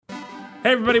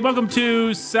Hey everybody, welcome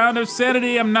to Sound of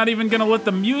Sanity. I'm not even going to let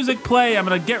the music play. I'm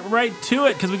going to get right to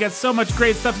it because we got so much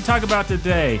great stuff to talk about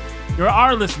today. You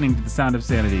are listening to the Sound of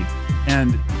Sanity,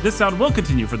 and this sound will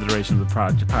continue for the duration of the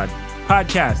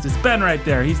podcast. It's Ben right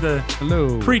there. He's the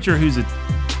preacher who's a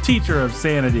teacher of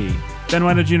sanity. Ben,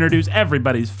 why don't you introduce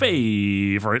everybody's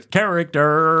favorite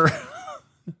character?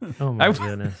 Oh my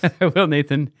goodness. I will,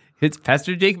 Nathan. It's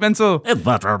Pastor Jake Bensel. It's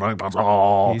Pastor Jake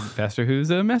Bensel. He's a pastor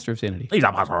who's a master of sanity. He's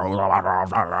a pastor. All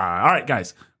right,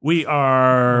 guys. We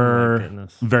are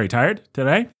very tired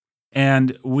today,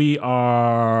 and we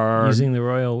are... using the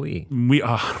royal we. We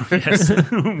are, yes.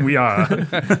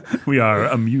 we are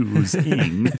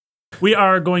amusing. We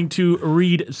are going to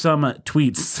read some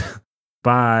tweets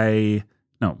by...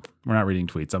 No, we're not reading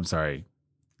tweets. I'm sorry.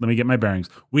 Let me get my bearings.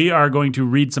 We are going to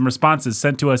read some responses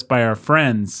sent to us by our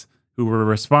friends who were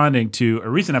responding to a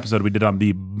recent episode we did on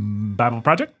the Bible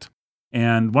Project.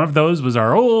 And one of those was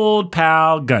our old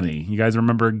pal, Gunny. You guys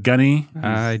remember Gunny?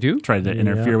 I do. Tried to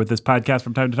interfere with this podcast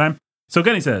from time to time. So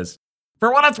Gunny says,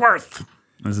 for what it's worth.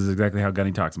 This is exactly how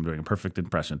Gunny talks. I'm doing a perfect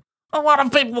impression. A lot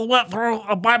of people went through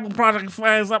a Bible Project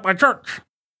phase at my church.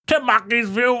 Tim Mackey's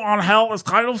view on hell is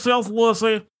kind of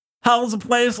self-lucy. Hell is a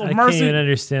place of mercy. I can't even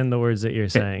understand the words that you're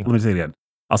saying. Let me say it again.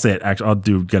 I'll say it. Actually, I'll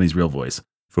do Gunny's real voice.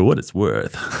 For what it's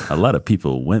worth, a lot of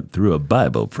people went through a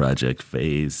Bible Project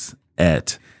phase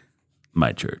at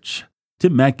my church.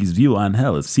 Tim Mackey's view on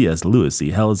hell is C.S.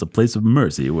 Lewisy. Hell is a place of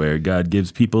mercy where God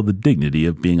gives people the dignity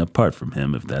of being apart from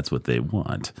him if that's what they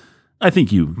want. I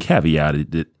think you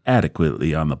caveated it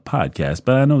adequately on the podcast,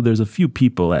 but I know there's a few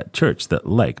people at church that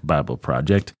like Bible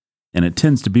Project, and it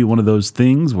tends to be one of those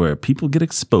things where people get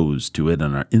exposed to it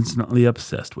and are instantly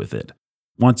obsessed with it.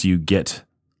 Once you get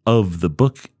of the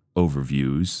book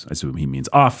overviews, I assume he means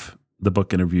off the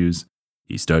book interviews,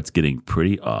 he starts getting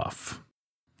pretty off.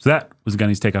 So that was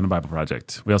Gunny's take on the Bible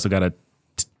Project. We also got a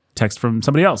text from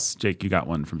somebody else. Jake, you got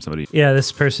one from somebody. Yeah,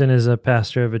 this person is a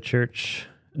pastor of a church,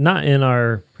 not in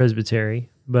our presbytery,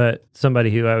 but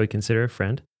somebody who I would consider a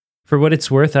friend. For what it's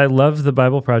worth, I love the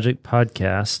Bible Project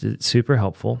podcast. It's super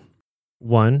helpful.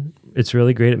 One, it's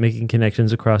really great at making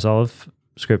connections across all of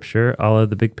Scripture, all of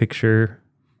the big picture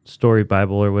story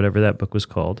Bible or whatever that book was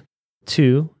called.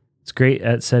 2, it's great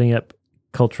at setting up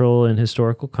cultural and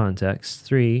historical context.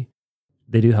 3,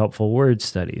 they do helpful word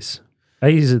studies. I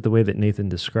use it the way that Nathan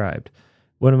described.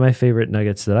 One of my favorite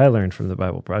nuggets that I learned from the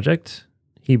Bible Project,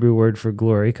 Hebrew word for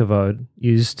glory, kavod,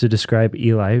 used to describe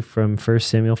Eli from 1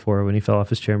 Samuel 4 when he fell off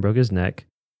his chair and broke his neck.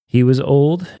 He was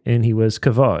old and he was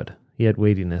kavod. He had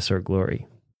weightiness or glory.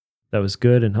 That was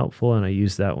good and helpful, and I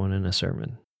used that one in a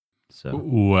sermon. So,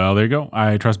 well, there you go.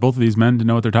 I trust both of these men to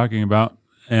know what they're talking about.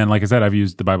 And like I said, I've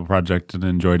used the Bible Project and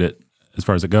enjoyed it as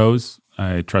far as it goes.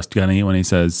 I trust Gunny when he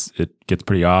says it gets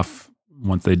pretty off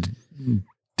once they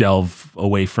delve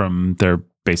away from their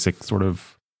basic sort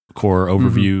of core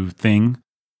overview thing.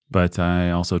 But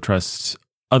I also trust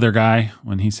other guy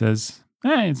when he says,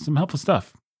 hey, it's some helpful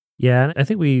stuff. Yeah, I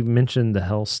think we mentioned the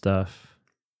hell stuff.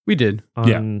 We did.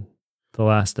 On the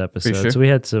last episode. Sure. So we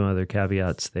had some other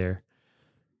caveats there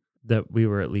that we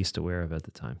were at least aware of at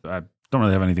the time. I don't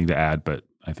really have anything to add, but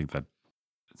I think that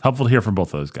it's helpful to hear from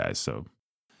both those guys. So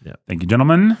Thank you,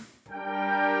 gentlemen. All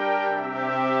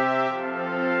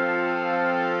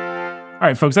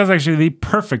right, folks, that's actually the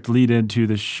perfect lead into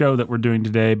the show that we're doing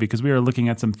today because we are looking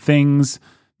at some things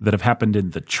that have happened in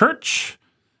the church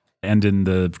and in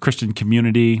the Christian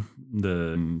community,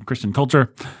 the Christian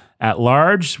culture at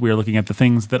large. We are looking at the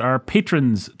things that our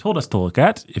patrons told us to look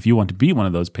at. If you want to be one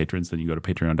of those patrons, then you go to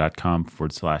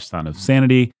patreon.com/Sound of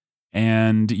Sanity,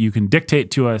 and you can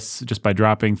dictate to us just by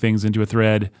dropping things into a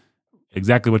thread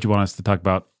exactly what you want us to talk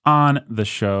about on the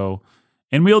show.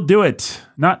 And we'll do it,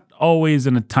 not always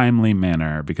in a timely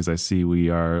manner, because I see we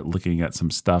are looking at some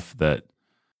stuff that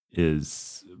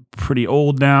is pretty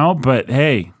old now, but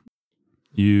hey,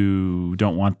 you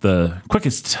don't want the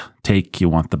quickest take, you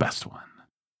want the best one.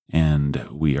 And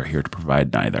we are here to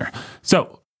provide neither.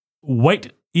 So,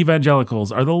 white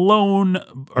evangelicals are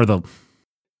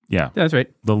that's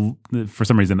right. For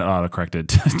some reason, it auto-corrected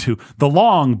to the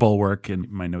long bulwark in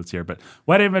my notes here. But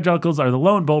white evangelicals are the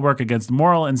lone bulwark against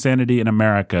moral insanity in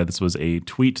America. This was a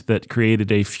tweet that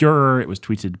created a furor. It was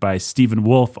tweeted by Stephen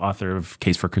Wolfe, author of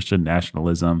Case for Christian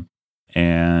Nationalism.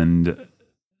 And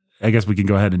I guess we can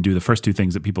go ahead and do the first two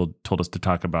things that people told us to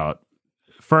talk about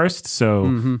first.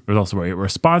 So there's also a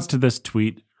response to this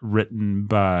tweet written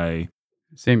by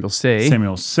Samuel Say,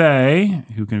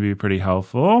 who can be pretty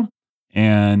helpful.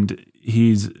 And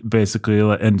he's basically,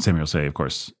 and Samuel Say, of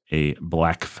course, a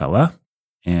black fella.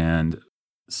 And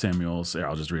Samuel's,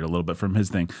 I'll just read a little bit from his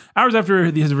thing. Hours after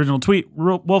his original tweet,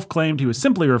 Wolf claimed he was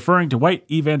simply referring to white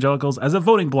evangelicals as a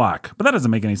voting bloc. But that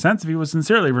doesn't make any sense. If he was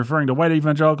sincerely referring to white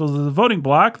evangelicals as a voting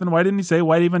bloc, then why didn't he say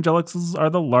white evangelicals are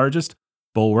the largest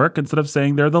bulwark instead of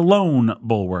saying they're the lone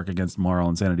bulwark against moral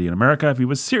insanity in America? If he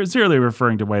was sincerely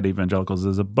referring to white evangelicals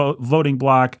as a voting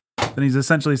bloc, then he's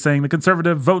essentially saying the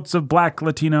conservative votes of Black,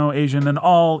 Latino, Asian, and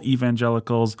all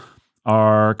evangelicals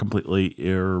are completely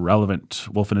irrelevant.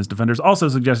 Wolf and his defenders also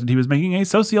suggested he was making a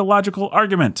sociological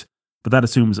argument, but that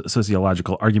assumes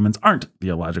sociological arguments aren't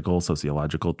theological.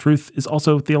 Sociological truth is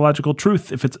also theological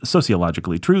truth. If it's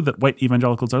sociologically true that white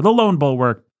evangelicals are the lone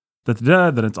bulwark,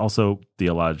 then it's also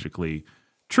theologically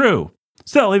true.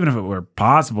 Still, even if it were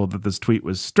possible that this tweet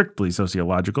was strictly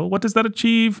sociological, what does that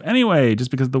achieve anyway?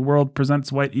 Just because the world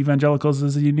presents white evangelicals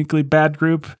as a uniquely bad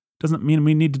group doesn't mean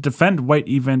we need to defend white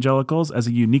evangelicals as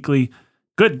a uniquely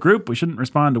good group. We shouldn't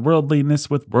respond to worldliness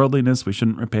with worldliness. We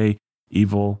shouldn't repay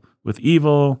evil with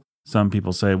evil. Some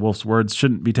people say Wolf's words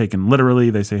shouldn't be taken literally.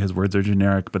 They say his words are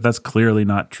generic, but that's clearly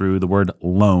not true. The word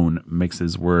lone makes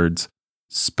his words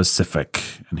specific,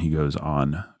 and he goes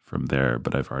on from there,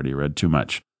 but I've already read too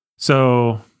much.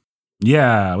 So,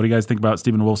 yeah, what do you guys think about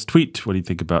Stephen Wolf's tweet? What do you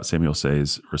think about Samuel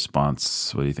Say's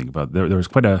response? What do you think about there was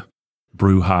quite a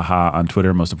brouhaha on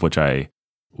Twitter, most of which I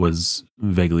was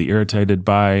vaguely irritated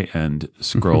by and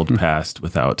scrolled past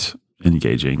without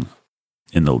engaging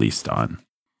in the least on.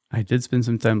 I did spend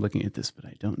some time looking at this, but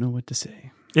I don't know what to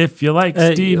say. If you like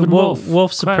Stephen Wolf.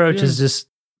 Wolf's approach is just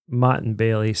Mott and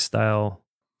Bailey style.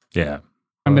 Yeah.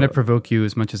 I'm going to provoke you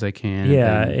as much as I can.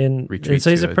 Yeah, and so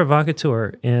he's a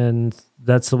provocateur, and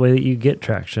that's the way that you get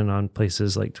traction on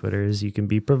places like Twitter is you can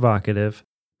be provocative,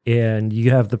 and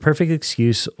you have the perfect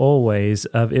excuse always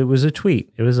of it was a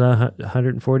tweet. It was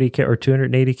 140 or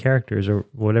 280 characters or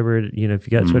whatever. If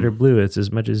you got Twitter Blue, it's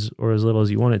as much as or as little as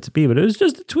you want it to be, but it was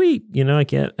just a tweet. I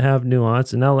can't have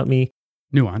nuance, and now let me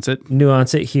nuance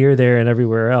it here, there, and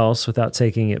everywhere else without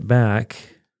taking it back.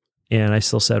 And I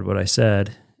still said what I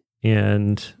said.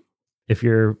 And if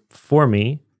you're for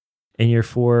me and you're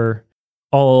for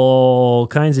all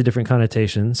kinds of different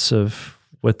connotations of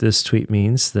what this tweet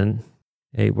means, then,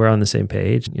 hey, we're on the same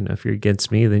page. If you're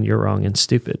against me, then you're wrong and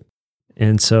stupid.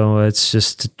 And so it's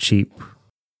just a cheap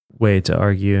way to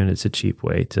argue, and it's a cheap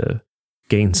way to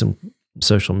gain some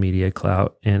social media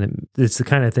clout. And it's the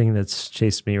kind of thing that's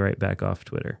chased me right back off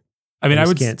Twitter.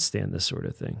 I can't stand this sort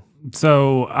of thing.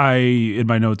 So I, in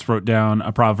my notes, wrote down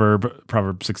a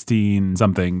Proverb 16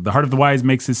 something. The heart of the wise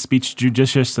makes his speech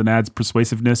judicious and adds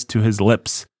persuasiveness to his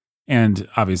lips. And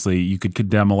obviously you could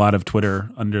condemn a lot of Twitter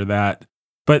under that.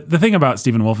 But the thing about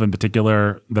Stephen Wolf in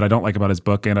particular that I don't like about his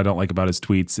book and I don't like about his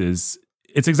tweets is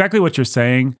it's exactly what you're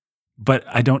saying, but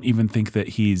I don't even think that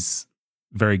he's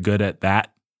very good at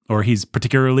that, or he's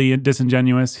particularly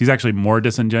disingenuous. He's actually more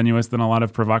disingenuous than a lot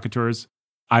of provocateurs,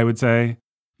 I would say.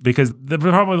 Because the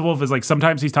problem with Wolf is like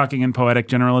sometimes he's talking in poetic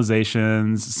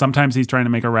generalizations, sometimes he's trying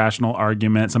to make a rational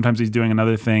argument, sometimes he's doing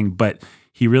another thing, but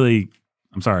he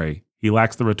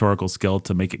lacks the rhetorical skill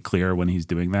to make it clear when he's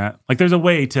doing that. Like there's a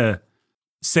way to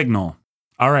signal,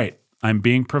 all right, I'm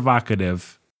being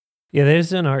provocative. Yeah,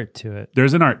 there's an art to it.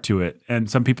 There's an art to it, and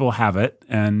some people have it,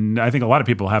 and I think a lot of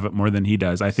people have it more than he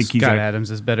does. I think Scott Adams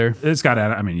is better. Scott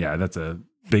Adams, I mean, yeah, that's a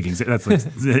big example.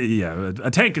 That's like, yeah,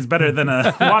 a tank is better than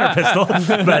a water pistol,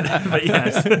 but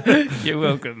yes. You're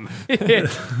welcome.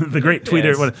 The great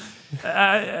tweeter.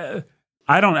 Yes.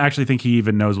 I don't actually think he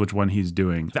even knows which one he's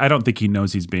doing. I don't think he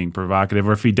knows he's being provocative,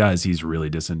 or if he does, he's really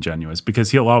disingenuous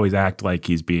because he'll always act like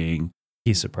he's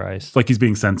surprised. Like he's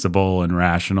being sensible and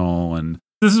rational. And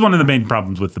this is one of the main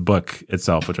problems with the book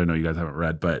itself, which I know you guys haven't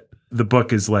read, but the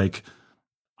book is like,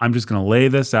 I'm just going to lay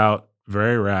this out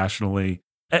very rationally.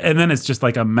 And then it's just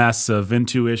like a mess of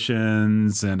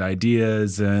intuitions and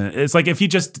ideas. And it's like if he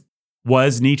just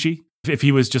was Nietzsche, if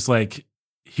he was just like,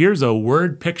 here's a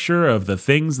word picture of the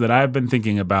things that I've been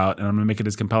thinking about, and I'm going to make it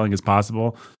as compelling as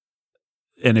possible.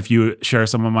 And if you share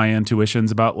some of my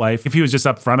intuitions about life, if he was just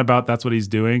upfront about that's what he's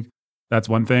doing, that's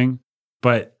one thing.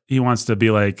 But he wants to be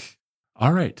like,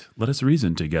 all right, let us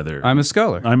reason together. I'm a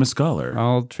scholar.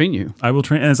 I'll train you. I will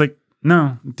train. And it's like,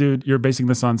 no, dude, you're basing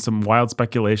this on some wild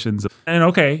speculations. And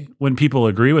okay, when people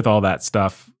agree with all that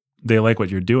stuff, they like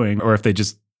what you're doing. Or if they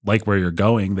just like where you're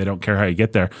going, they don't care how you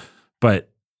get there.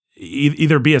 But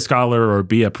either be a scholar or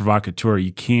be a provocateur.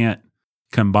 You can't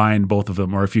combine both of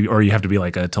them. Or you have to be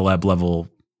like a Taleb level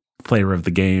player of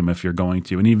the game if you're going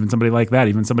to. And even somebody like that,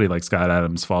 even somebody like Scott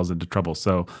Adams falls into trouble.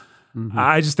 So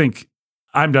I just think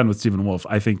I'm done with Stephen Wolf.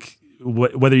 I think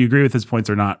whether you agree with his points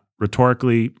or not,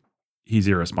 rhetorically, he's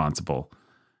irresponsible.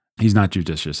 He's not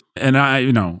judicious. And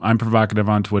I'm provocative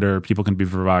on Twitter. People can be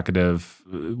provocative.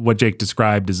 What Jake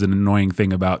described is an annoying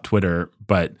thing about Twitter,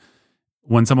 but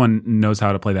when someone knows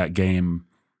how to play that game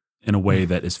in a way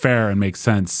that is fair and makes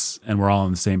sense, and we're all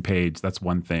on the same page, that's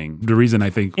one thing. The reason I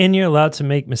think... And you're allowed to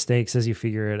make mistakes as you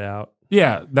figure it out.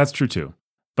 Yeah, that's true too.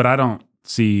 But I don't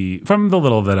see, from the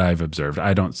little that I've observed,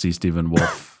 I don't see Stephen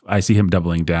Wolf. I see him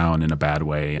doubling down in a bad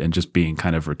way and just being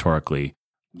kind of rhetorically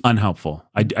unhelpful.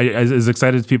 As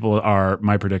excited as people are,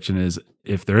 my prediction is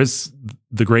if there is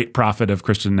the great prophet of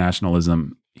Christian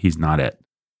nationalism, he's not it.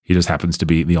 He just happens to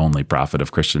be the only prophet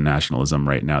of Christian nationalism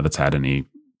right now that's had any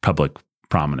public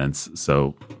prominence.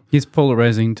 So he's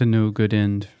polarizing to no good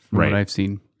end from Right. what I've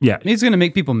seen. yeah, He's going to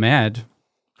make people mad.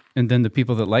 And then the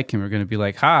people that like him are going to be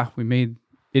like, ha, we made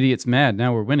idiots mad.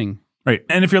 Now we're winning. right.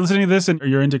 And if you're listening to this and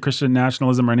you're into Christian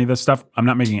nationalism or any of this stuff, I'm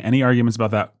not making any arguments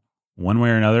about that one way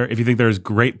or another. If you think there's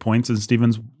great points in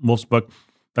Stephen Wolf's book,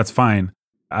 that's fine.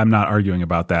 I'm not arguing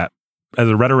about that. As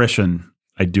a rhetorician,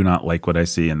 I do not like what I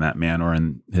see in that man or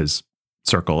in his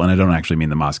circle. And I don't actually mean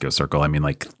the Moscow circle. I mean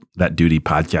like that dude he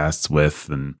podcasts with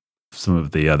and some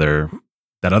of the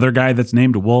that other guy that's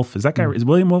named Wolf. Is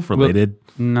William Wolf related?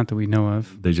 Not that we know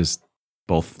of. They just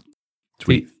both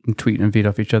tweet and feed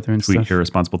off each other and stuff.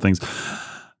 irresponsible things.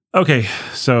 Okay,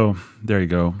 so there you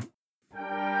go.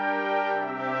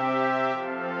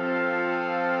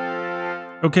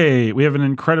 Okay, we have an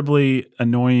incredibly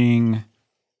annoying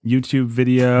YouTube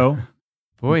video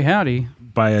Boy, howdy.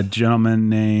 by a gentleman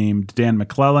named Dan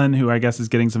McClellan, who I guess is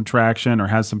getting some traction or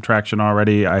has some traction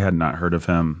already. I had not heard of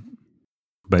him,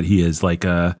 but he is like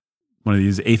one of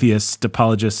these atheist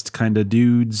apologist kind of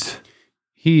dudes.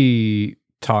 He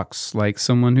talks like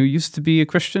someone who used to be a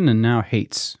Christian and now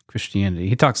hates Christianity.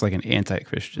 He talks like an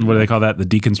anti-Christian. What do they call that? The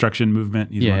deconstruction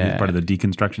movement? He's Yeah. part of the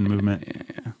deconstruction movement.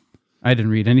 Yeah. I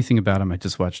didn't read anything about him. I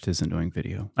just watched his annoying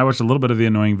video. I watched a little bit of the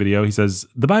annoying video. He says,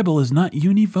 the Bible is not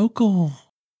univocal.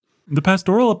 The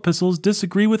pastoral epistles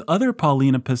disagree with other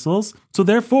Pauline epistles, so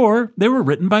therefore they were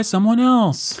written by someone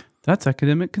else. That's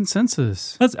academic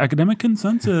consensus. That's academic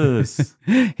consensus.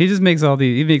 He just makes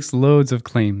he makes loads of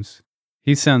claims.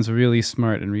 He sounds really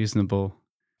smart and reasonable.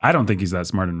 I don't think he's that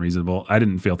smart and reasonable. I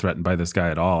didn't feel threatened by this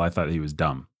guy at all. I thought he was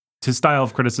dumb. His style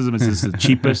of criticism is just the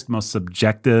cheapest, most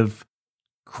subjective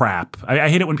crap. I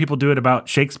hate it when people do it about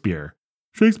Shakespeare.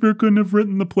 Shakespeare couldn't have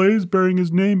written the plays bearing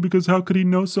his name because how could he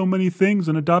know so many things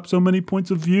and adopt so many points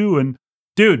of view? And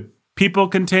dude, people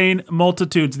contain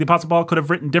multitudes. The Apostle Paul could have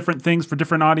written different things for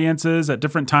different audiences at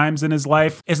different times in his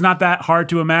life. It's not that hard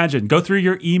to imagine. Go through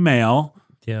your email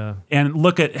and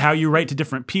look at how you write to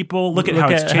different people. Look at how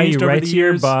it's changed over the years. How you write to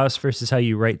your boss versus how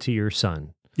you write to your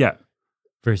son. Yeah.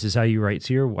 Versus how you write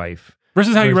to your wife.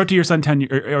 Versus how you wrote to your son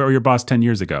or your boss 10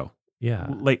 years ago. Yeah.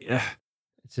 Like,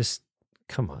 it's just,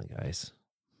 come on, guys.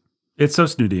 It's so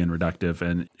snooty and reductive.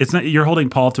 And it's not, you're holding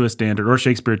Paul to a standard or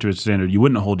Shakespeare to a standard you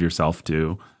wouldn't hold yourself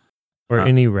to. Or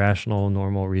any rational,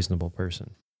 normal, reasonable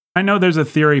person. I know there's a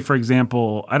theory, for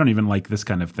example, I don't even like this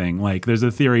kind of thing. Like, there's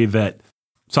a theory that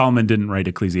Solomon didn't write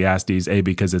Ecclesiastes, A,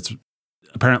 because it's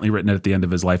apparently written at the end of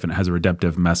his life and it has a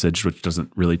redemptive message, which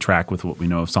doesn't really track with what we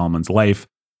know of Solomon's life.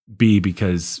 B,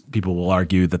 because people will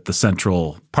argue that the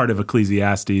central part of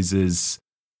Ecclesiastes is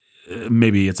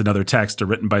maybe it's another text or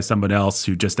written by someone else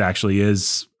who just actually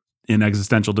is in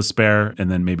existential despair. And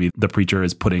then maybe the preacher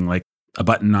is putting like a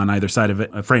button on either side of it,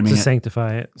 framing to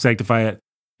it. Sanctify it.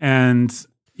 And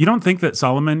you don't think that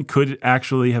Solomon could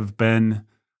actually have been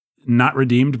not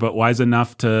redeemed, but wise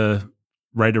enough to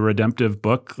write a redemptive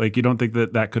book? Like, you don't think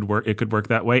that could work? It could work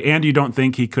that way. And you don't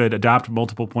think he could adopt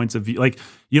multiple points of view? Like,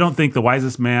 you don't think the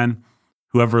wisest man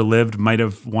who ever lived might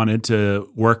have wanted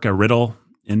to work a riddle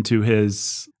into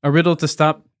his... A riddle to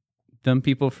stop dumb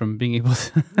people from being able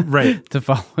to, to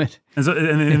follow it. And, so,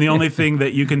 and the only thing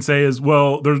that you can say is,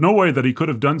 well, there's no way that he could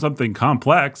have done something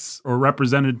complex or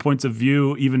represented points of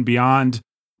view even beyond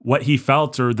what he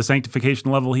felt or the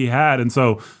sanctification level he had. And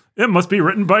so it must be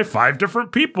written by 5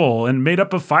 different people and made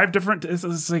up of 5 different...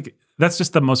 It's like, that's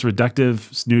just the most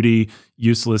reductive, snooty,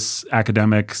 useless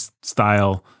academic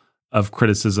style of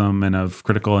criticism and of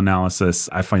critical analysis.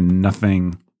 I find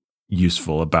nothing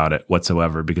useful about it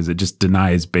whatsoever because it just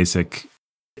denies basic...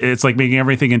 It's like making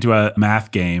everything into a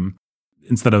math game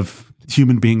instead of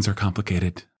human beings are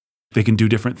complicated. They can do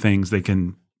different things. They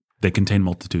contain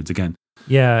multitudes again.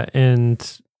 Yeah,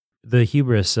 and the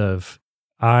hubris of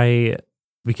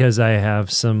because I have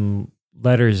some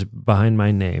letters behind my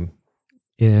name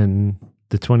in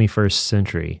the 21st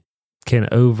century can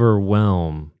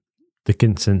overwhelm the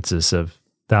consensus of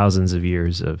thousands of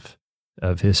years of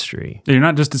history. You're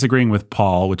not just disagreeing with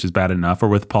Paul, which is bad enough, or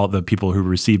with Paul, the people who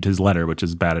received his letter, which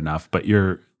is bad enough, but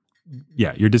you're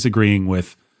you're disagreeing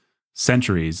with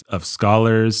centuries of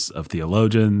scholars, of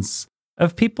theologians,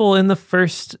 of people in the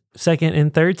 1st, 2nd,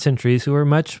 and 3rd centuries who were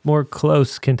much more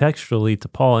close contextually to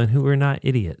Paul and who were not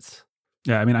idiots.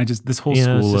 Yeah, I mean, this whole It's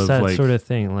school just of that like sort of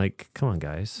thing. Like, come on,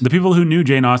 guys. the people who knew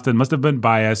Jane Austen must have been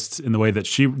biased in the way that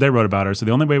they wrote about her. So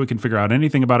the only way we can figure out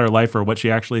anything about her life or what she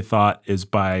actually thought is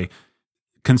by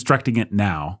constructing it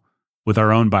now with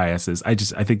our own biases. I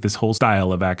think this whole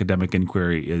style of academic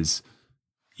inquiry is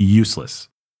useless.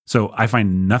 So I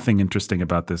find nothing interesting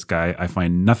about this guy. I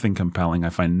find nothing compelling. I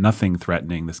find nothing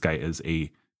threatening. This guy is a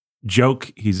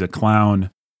joke. He's a clown.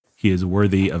 He is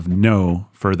worthy of no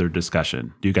further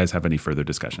discussion. Do you guys have any further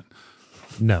discussion?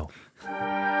 No.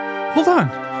 Hold on.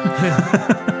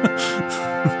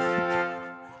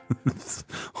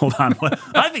 Hold on.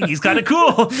 I think he's kind of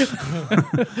cool.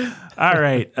 All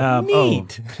right.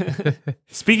 Neat.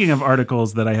 Speaking of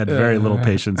articles that I had very little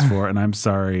patience for, and I'm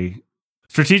sorry.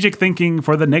 Strategic Thinking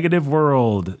for the Negative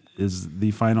World is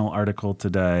the final article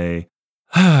today.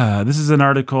 This is an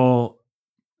article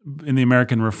in the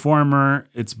American Reformer.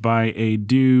 It's by a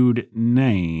dude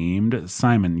named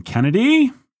Simon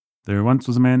Kennedy. There once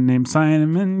was a man named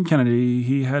Simon Kennedy.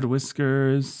 He had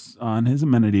whiskers on his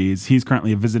amenities. He's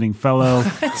currently a visiting fellow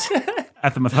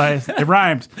at the Matthias. It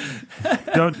rhymed.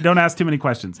 Don't ask too many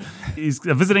questions. He's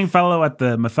a visiting fellow at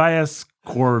the Matthias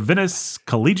Corvinus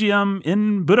Collegium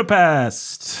in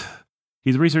Budapest.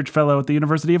 He's a research fellow at the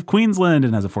University of Queensland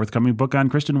and has a forthcoming book on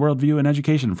Christian worldview and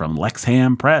education from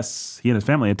Lexham Press. He and his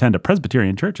family attend a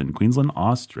Presbyterian church in Queensland,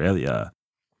 Australia.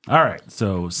 All right,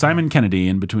 so Simon Kennedy,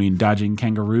 in between dodging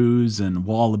kangaroos and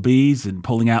wallabies and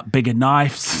pulling out bigger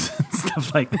knives and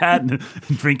stuff like that and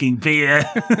drinking beer,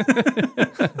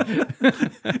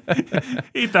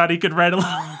 he thought he could write an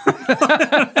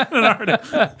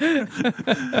article.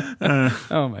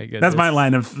 Oh, my goodness. That's my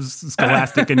line of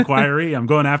scholastic inquiry. I'm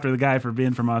going after the guy for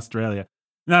being from Australia.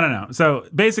 No. So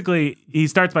basically, he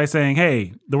starts by saying,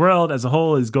 hey, the world as a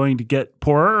whole is going to get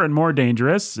poorer and more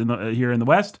dangerous here in the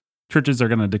West. Churches are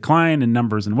going to decline in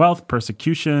numbers and wealth.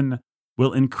 Persecution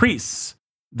will increase.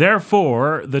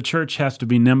 Therefore, the church has to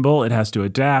be nimble. It has to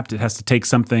adapt. It has to take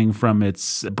something from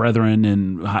its brethren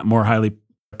in more highly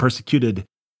persecuted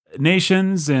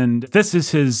nations. And this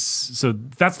is so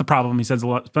that's the problem. He spends a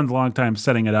long time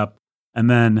setting it up. And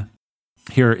then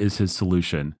here is his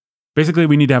solution. Basically,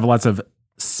 we need to have lots of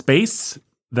space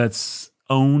that's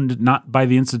owned not by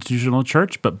the institutional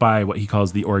church, but by what he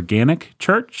calls the organic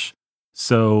church.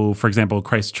 So, for example,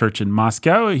 Christ Church in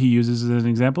Moscow, he uses as an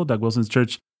example, Doug Wilson's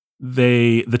church.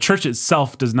 The church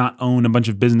itself does not own a bunch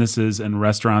of businesses and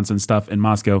restaurants and stuff in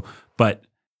Moscow, but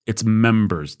its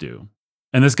members do.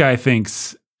 And this guy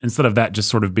thinks, instead of that just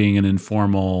sort of being an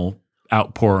informal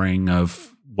outpouring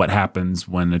of what happens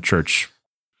when a church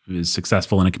is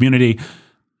successful in a community,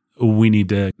 we need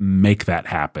to make that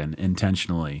happen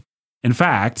intentionally. In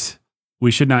fact, we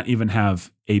should not even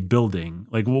have a building.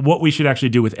 Like, what we should actually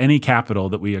do with any capital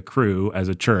that we accrue as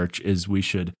a church is we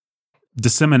should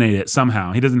disseminate it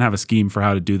somehow. He doesn't have a scheme for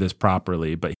how to do this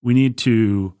properly, but we need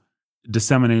to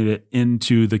disseminate it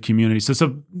into the community. So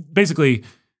basically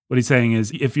what he's saying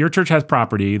is, if your church has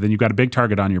property, then you've got a big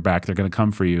target on your back. They're going to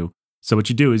come for you. So what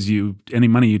you do is any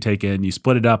money you take in, you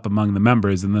split it up among the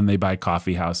members, and then they buy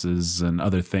coffee houses and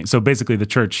other things. So basically the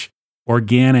church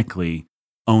organically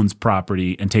owns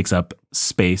property and takes up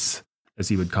space, as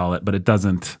he would call it, but it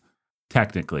doesn't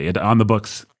technically. On the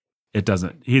books, it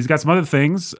doesn't. He's got some other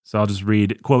things, so I'll just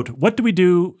read, quote, what do we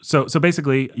do? So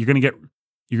basically, you're going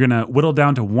to whittle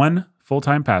down to one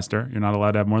full-time pastor. You're not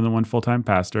allowed to have more than one full-time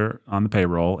pastor on the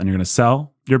payroll, and you're going to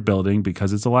sell your building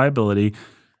because it's a liability.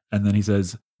 And then he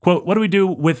says, quote, what do we do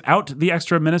without the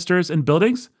extra ministers and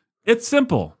buildings? It's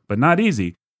simple, but not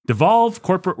easy. Devolve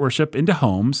corporate worship into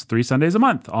homes 3 Sundays a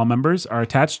month. All members are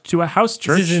attached to a house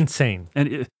church. This is insane.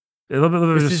 And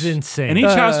This is insane. And each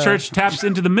house church taps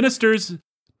into the ministers'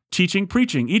 teaching,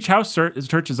 preaching. Each house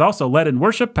church is also led in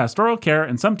worship, pastoral care,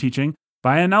 and some teaching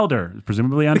by an elder,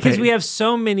 presumably unpaid. Because we have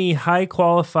so many high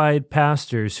qualified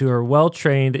pastors who are well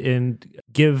trained and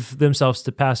give themselves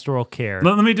to pastoral care.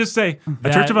 Let me just say, a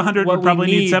church of 100 would probably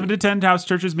need 7 to 10 house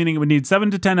churches, meaning it would need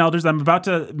 7 to 10 elders. I'm about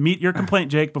to meet your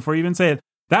complaint, Jake, before you even say it.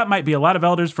 That might be a lot of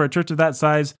elders for a church of that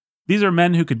size. These are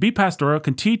men who could be pastoral,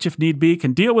 can teach if need be,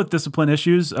 can deal with discipline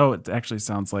issues. Oh, it actually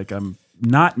sounds like I'm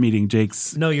not meeting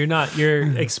Jake's. No, you're not.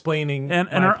 You're explaining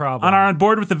my problem. Are on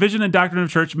board with the vision and doctrine of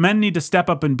church, men need to step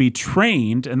up and be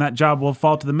trained, and that job will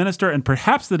fall to the minister and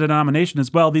perhaps the denomination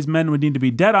as well. These men would need to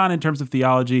be dead on in terms of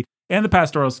theology and the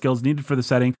pastoral skills needed for the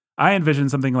setting. I envision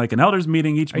something like an elders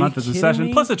meeting each month as a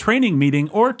session, plus a training meeting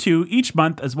or two each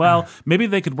month as well. Maybe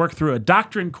they could work through a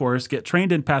doctrine course, get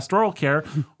trained in pastoral care,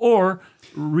 or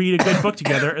read a good book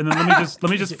together. And then let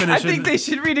me just finish. I think they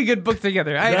should read a good book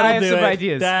together. I have some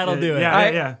ideas. That'll do it.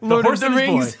 Yeah. Lord of the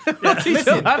Rings.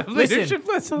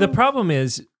 Listen, the problem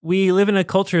is we live in a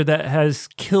culture that has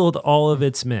killed all of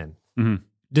its men,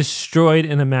 destroyed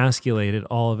and emasculated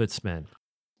all of its men.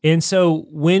 And so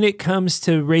when it comes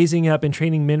to raising up and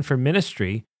training men for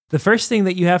ministry, the first thing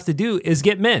that you have to do is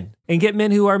get men, and get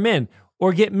men who are men,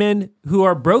 or get men who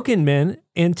are broken men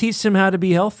and teach them how to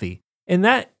be healthy. And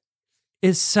that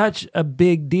is such a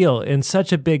big deal and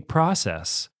such a big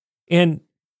process. And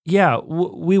yeah,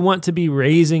 we want to be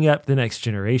raising up the next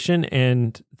generation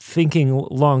and thinking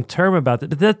long term about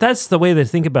that. But that's the way to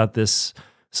think about this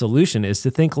solution, is to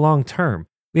think long term.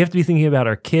 We have to be thinking about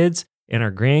our kids and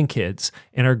our grandkids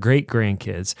and our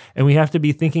great-grandkids. And we have to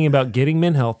be thinking about getting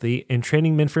men healthy and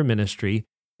training men for ministry,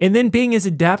 and then being as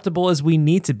adaptable as we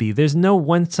need to be. There's no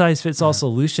one-size-fits-all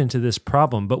solution to this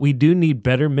problem, but we do need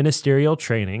better ministerial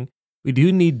training. We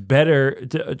do need better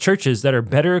churches that are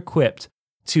better equipped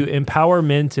to empower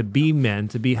men, to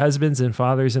be husbands and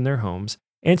fathers in their homes,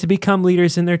 and to become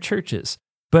leaders in their churches.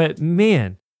 But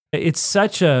man, it's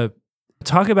such a...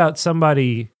 Talk about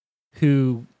somebody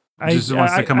who... just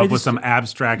wants to come up with some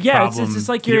abstract problem. It's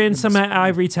like you're in some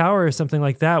ivory tower or something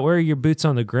like that. Where are your boots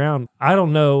on the ground? I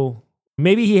don't know.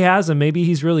 Maybe he has them. Maybe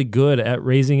he's really good at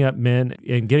raising up men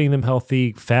and getting them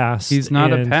healthy fast. He's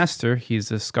not a pastor.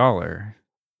 He's a scholar.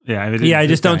 Yeah, I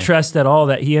just don't trust at all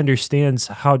that he understands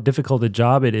how difficult a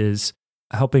job it is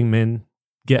helping men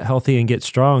get healthy and get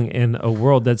strong in a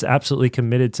world that's absolutely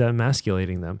committed to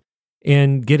emasculating them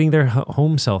and getting their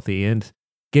homes healthy and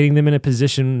getting them in a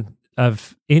position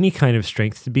of any kind of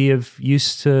strength to be of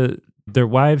use to their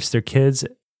wives, their kids,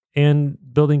 and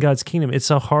building God's kingdom.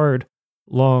 It's a hard,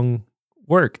 long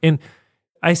work. And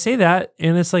I say that,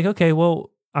 and it's like, okay, well,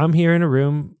 I'm here in a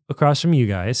room across from you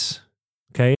guys.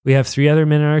 Okay. We have 3 other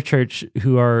men in our church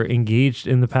who are engaged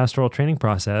in the pastoral training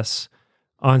process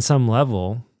on some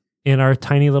level in our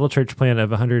tiny little church plant of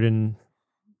 100 and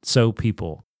so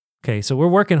people. Okay. So we're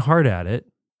working hard at it.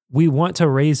 We want to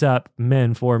raise up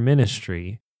men for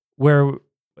ministry, where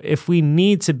if we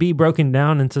need to be broken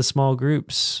down into small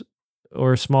groups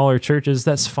or smaller churches,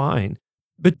 that's fine.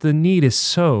 But the need is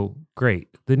so great.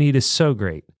 The need is so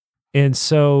great. And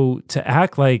so to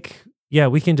act like, yeah,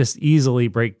 we can just easily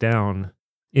break down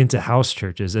into house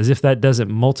churches as if that doesn't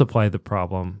multiply the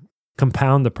problem,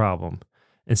 compound the problem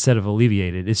instead of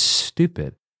alleviate it, is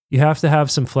stupid. You have to have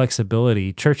some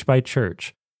flexibility, church by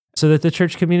church, so that the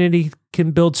church community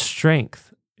can build strength.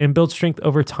 And build strength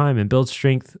over time, and build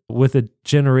strength with a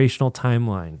generational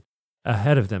timeline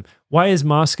ahead of them. Why is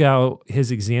Moscow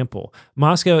his example?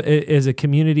 Moscow is a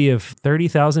community of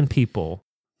 30,000 people.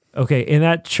 Okay, and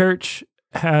that church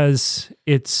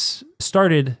it's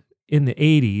started in the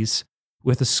 80s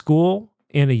with a school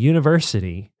and a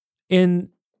university. And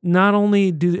not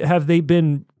only have they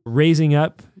been raising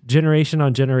up generation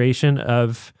on generation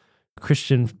of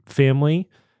Christian family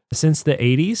since the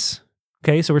 80s,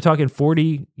 okay, so we're talking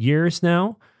 40 years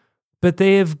now, but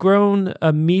they have grown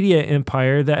a media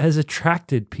empire that has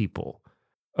attracted people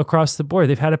across the board.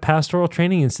 They've had a pastoral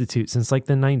training institute since like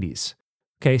the 90s.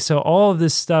 Okay, so all of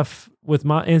this stuff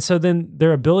and so then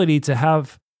their ability to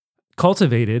have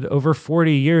cultivated over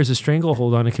 40 years a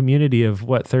stranglehold on a community of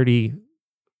 30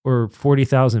 or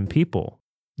 40,000 people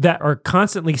that are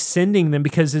constantly sending them,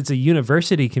 because it's a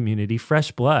university community,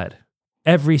 fresh blood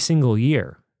every single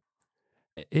year.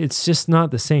 It's just not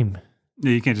the same.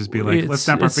 Yeah, you can't just be like, let's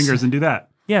snap our fingers and do that.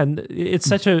 Yeah, it's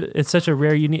such a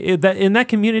rare unique that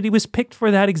community was picked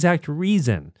for that exact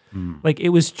reason. Like, it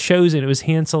was chosen, it was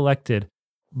hand selected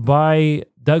by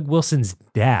Doug Wilson's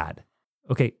dad.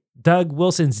 Okay, Doug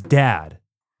Wilson's dad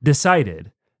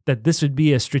decided that this would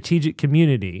be a strategic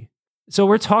community. So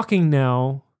we're talking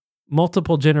now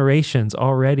multiple generations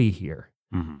already here.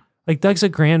 Mm-hmm. Like, Doug's a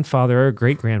grandfather or a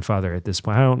great-grandfather at this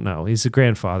point. I don't know. He's a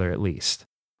grandfather at least,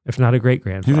 if not a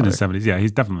great-grandfather. He's in his 70s. Yeah,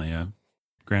 he's definitely a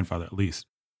grandfather at least.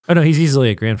 Oh, no, he's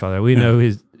easily a grandfather. We know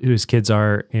who his kids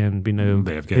are, and we know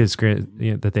they have kids.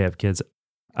 That they have kids.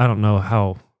 I don't know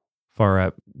how far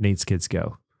up Nate's kids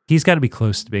go. He's got to be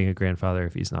close to being a grandfather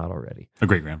if he's not already. A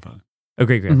great-grandfather. A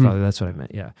great-grandfather, mm-hmm. That's what I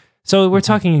meant, yeah. So we're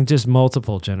talking just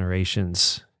multiple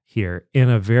generations here in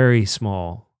a very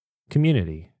small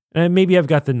community. And maybe I've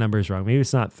got the numbers wrong. Maybe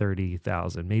it's not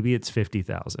 30,000. Maybe it's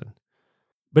 50,000.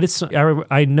 But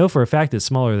I know for a fact it's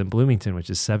smaller than Bloomington, which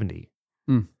is 70.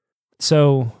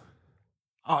 So,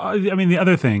 I mean, the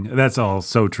other thing, that's all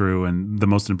so true and the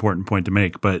most important point to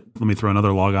make, but let me throw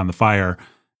another log on the fire.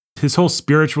 His whole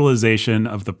spiritualization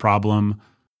of the problem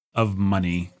of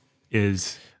money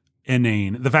is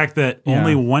inane. The fact that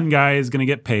only one guy is going to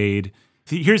get paid.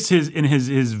 Here's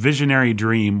his visionary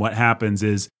dream. What happens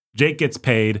is Jake gets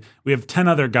paid. We have 10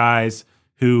 other guys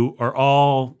who are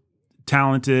all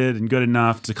talented and good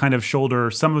enough to kind of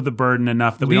shoulder some of the burden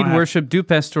enough that we don't lead worship, do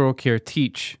pastoral care,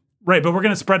 teach. Right, but we're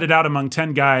going to spread it out among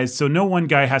 10 guys, so no one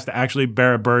guy has to actually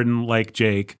bear a burden like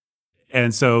Jake,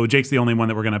 and so Jake's the only one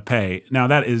that we're going to pay. Now,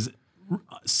 that is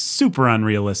super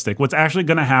unrealistic. What's actually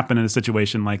going to happen in a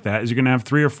situation like that is you're going to have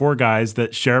 3 or 4 guys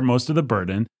that share most of the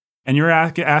burden, and you're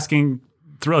asking,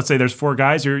 let's say there's 4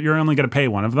 guys, you're only going to pay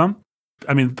one of them.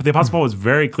 I mean, the Apostle Paul was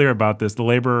very clear about this. The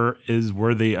laborer is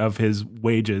worthy of his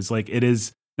wages. Like, it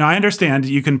is. Now, I understand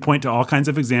you can point to all kinds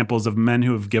of examples of men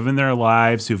who have given their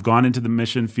lives, who've gone into the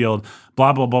mission field,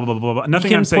 blah, blah, blah, blah, blah, blah.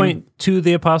 Nothing I'm saying. You can point to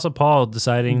the Apostle Paul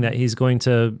deciding that he's going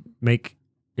to make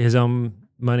his own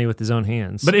money with his own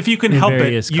hands. But if you can help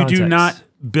it, you contexts. do not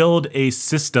build a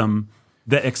system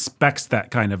that expects that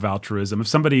kind of altruism. If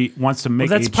somebody wants to make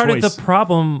a choice. That's part of the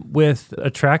problem with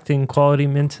attracting quality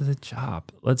men to the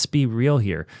job. Let's be real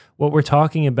here. What we're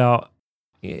talking about...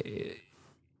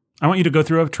 I want you to go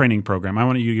through a training program. I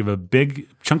want you to give a big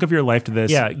chunk of your life to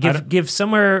this. Yeah, give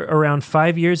somewhere around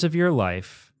 5 years of your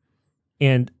life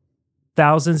and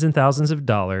thousands of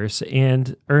dollars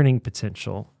and earning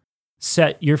potential.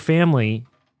 Set your family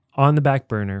on the back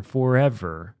burner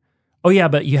forever. Oh yeah,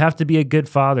 but you have to be a good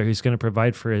father who's going to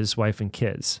provide for his wife and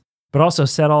kids. But also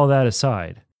set all that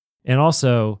aside. And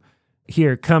also,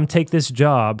 here, come take this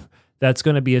job that's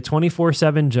going to be a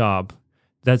 24/7 job.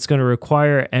 That's going to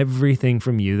require everything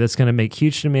from you. That's going to make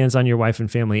huge demands on your wife and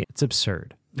family. It's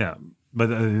absurd. Yeah, but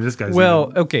this guy's...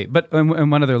 okay, but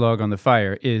and one other log on the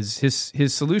fire is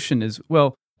his solution is,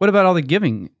 well, what about all the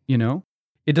giving,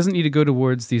 It doesn't need to go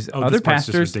towards these other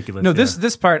pastors. Ridiculous, no,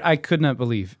 this part I could not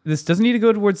believe. This doesn't need to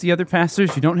go towards the other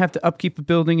pastors. You don't have to upkeep a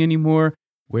building anymore.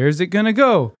 Where's it going to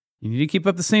go? You need to keep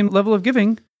up the same level of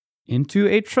giving into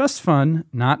a trust fund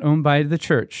not owned by the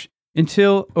church.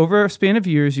 Until over a span of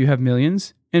years, you have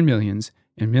millions and millions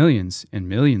and millions and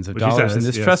millions of dollars in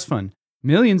this trust fund.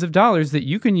 Millions of dollars that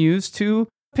you can use to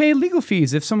pay legal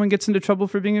fees if someone gets into trouble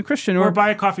for being a Christian. Or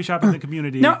buy a coffee shop in the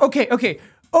community. Now, okay.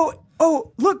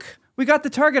 Oh, look, we got the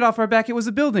target off our back. It was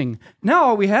a building. Now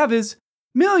all we have is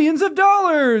millions of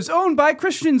dollars owned by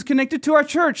Christians connected to our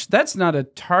church. That's not a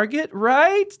target,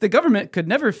 right? The government could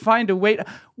never find a way.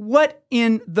 What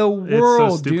in the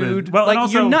world, so dude? Well, like,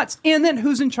 also, you're nuts. And then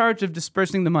who's in charge of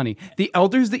dispersing the money? The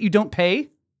elders that you don't pay?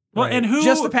 Well, right. And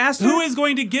just the pastor? Who is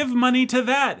going to give money to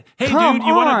that? Hey, Come dude,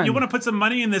 you want to put some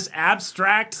money in this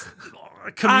abstract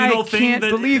communal thing? I can't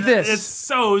believe this. It's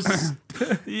so...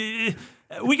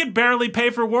 We could barely pay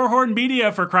for Warhorn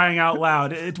Media, for crying out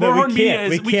loud. We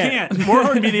can't.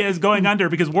 Warhorn Media is going under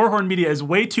because Warhorn Media is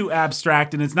way too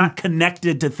abstract and it's not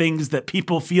connected to things that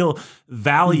people feel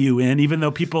value in, even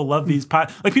though people love these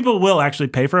people will actually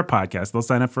pay for a podcast. They'll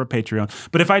sign up for a Patreon.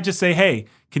 But if I just say, hey,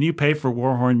 can you pay for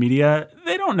Warhorn Media?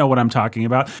 They don't know what I'm talking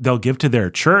about. They'll give to their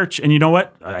church. And you know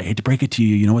what? I hate to break it to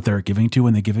you. You know what they're giving to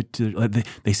when they give it to,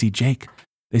 they see Jake.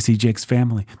 They see Jake's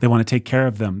family. They want to take care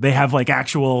of them. They have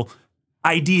actual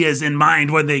ideas in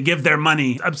mind when they give their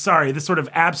money. I'm sorry, this sort of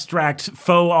abstract,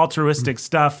 faux altruistic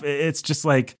stuff, it's just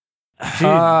like... it's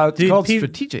called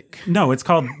strategic. No, it's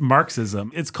called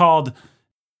Marxism. It's called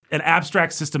an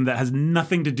abstract system that has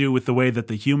nothing to do with the way that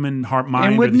the human mind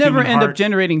and would never end up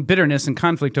generating bitterness and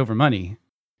conflict over money.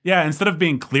 Yeah, instead of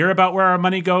being clear about where our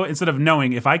money go, instead of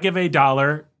knowing if I give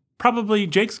 $1, probably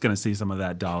Jake's going to see some of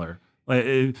that dollar.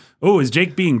 Is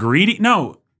Jake being greedy?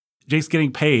 No. Jake's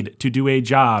getting paid to do a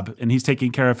job, and he's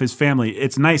taking care of his family.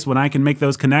 It's nice when I can make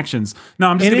those connections. No,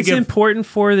 I'm just going to give... And it's important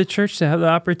for the church to have the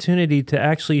opportunity to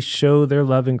actually show their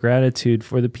love and gratitude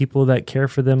for the people that care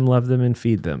for them, love them, and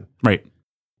feed them. Right.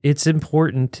 It's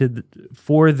important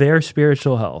for their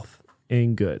spiritual health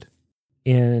and good.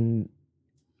 And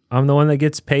I'm the one that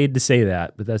gets paid to say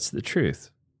that, but that's the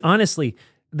truth. Honestly,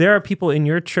 there are people in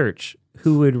your church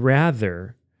who would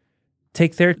rather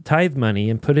take their tithe money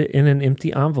and put it in an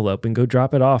empty envelope and go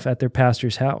drop it off at their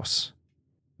pastor's house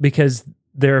because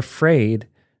they're afraid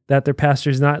that their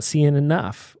pastor's not seeing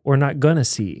enough or not going to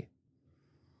see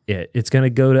it. It's going to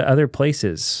go to other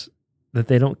places that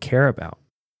they don't care about.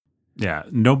 Yeah,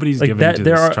 nobody's giving to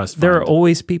this trust fund. There are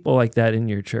always people like that in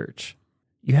your church.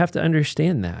 You have to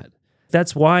understand that.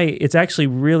 That's why it's actually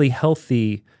really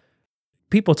healthy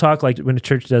people talk like when a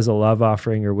church does a love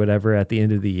offering or whatever at the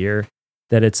end of the year,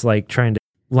 that it's like trying to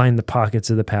line the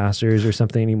pockets of the pastors or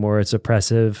something anymore. It's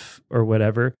oppressive or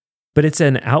whatever, but it's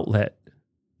an outlet.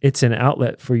 It's an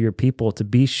outlet for your people to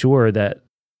be sure that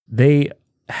they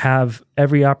have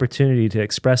every opportunity to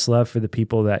express love for the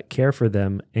people that care for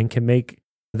them and can make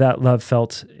that love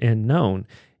felt and known.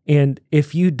 And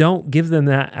if you don't give them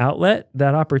that outlet,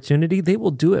 that opportunity, they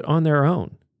will do it on their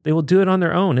own. They will do it on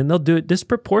their own, and they'll do it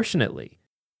disproportionately.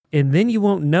 And then you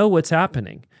won't know what's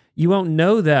happening. You won't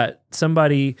know that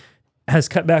somebody has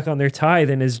cut back on their tithe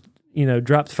and has,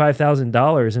 dropped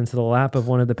 $5,000 into the lap of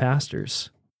one of the pastors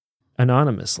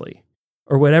anonymously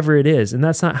or whatever it is. And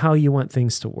that's not how you want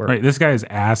things to work. Right. This guy is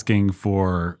asking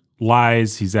for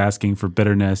lies. He's asking for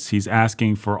bitterness. He's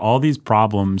asking for all these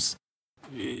problems.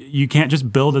 You can't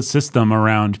just build a system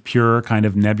around pure kind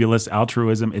of nebulous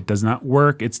altruism. It does not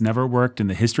work. It's never worked in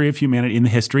the history of humanity, in the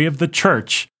history of the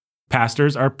church.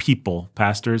 Pastors are people.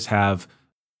 Pastors have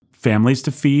families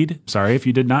to feed. Sorry if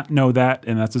you did not know that,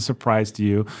 and that's a surprise to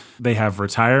you. They have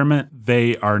retirement.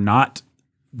 They are not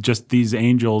just these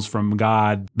angels from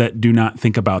God that do not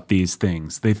think about these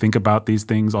things. They think about these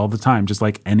things all the time, just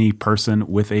like any person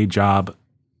with a job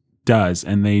does,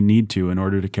 and they need to in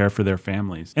order to care for their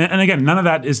families. And again, none of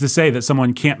that is to say that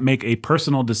someone can't make a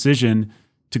personal decision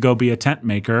to go be a tent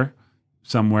maker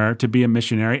somewhere, to be a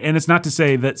missionary. And it's not to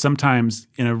say that sometimes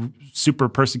in a super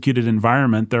persecuted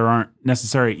environment, there aren't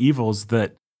necessary evils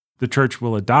that the church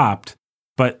will adopt.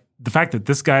 But the fact that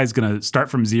this guy is going to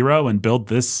start from zero and build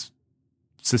this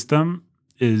system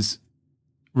is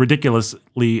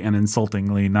ridiculously and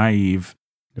insultingly naive.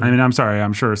 I mean, I'm sorry,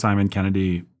 I'm sure Simon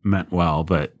Kennedy meant well,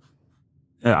 but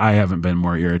I haven't been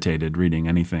more irritated reading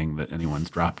anything that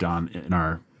anyone's dropped on in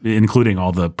our, including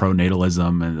all the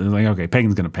pronatalism, and it's like, okay,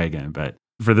 pagan's going to pagan, but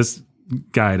for this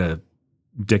guy to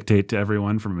dictate to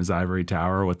everyone from his ivory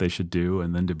tower what they should do,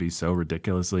 and then to be so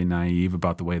ridiculously naive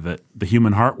about the way that the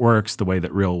human heart works, the way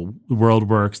that real world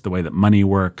works, the way that money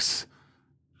works,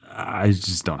 I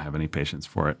just don't have any patience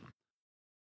for it.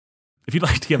 If you'd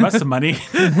like to give us some money, go to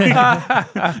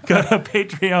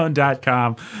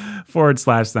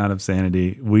patreon.com/Sound of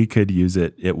Sanity. We could use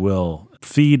it. It will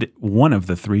feed one of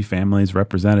the three families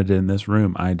represented in this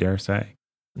room, I dare say.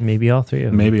 Maybe all three of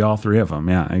them. Maybe all three of them.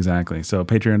 Yeah, exactly. So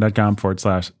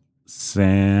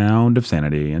patreon.com/Sound of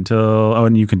Sanity. And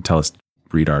you can tell us,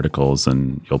 read articles,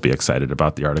 and you'll be excited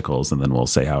about the articles, and then we'll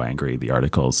say how angry the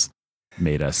articles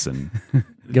made us, and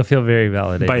you'll feel very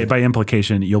validated. By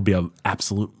implication, you'll be an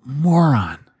absolute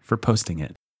moron for posting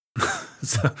it.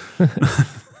 So,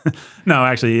 no,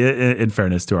 actually, in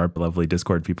fairness to our lovely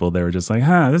Discord people, they were just like,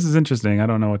 this is interesting. I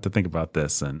don't know what to think about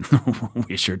this. And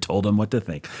we sure told them what to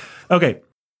think. Okay.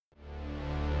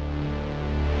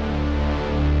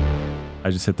 I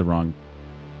just hit the wrong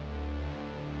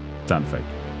sound effect.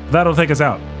 That'll take us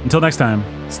out. Until next time.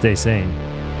 Stay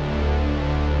sane.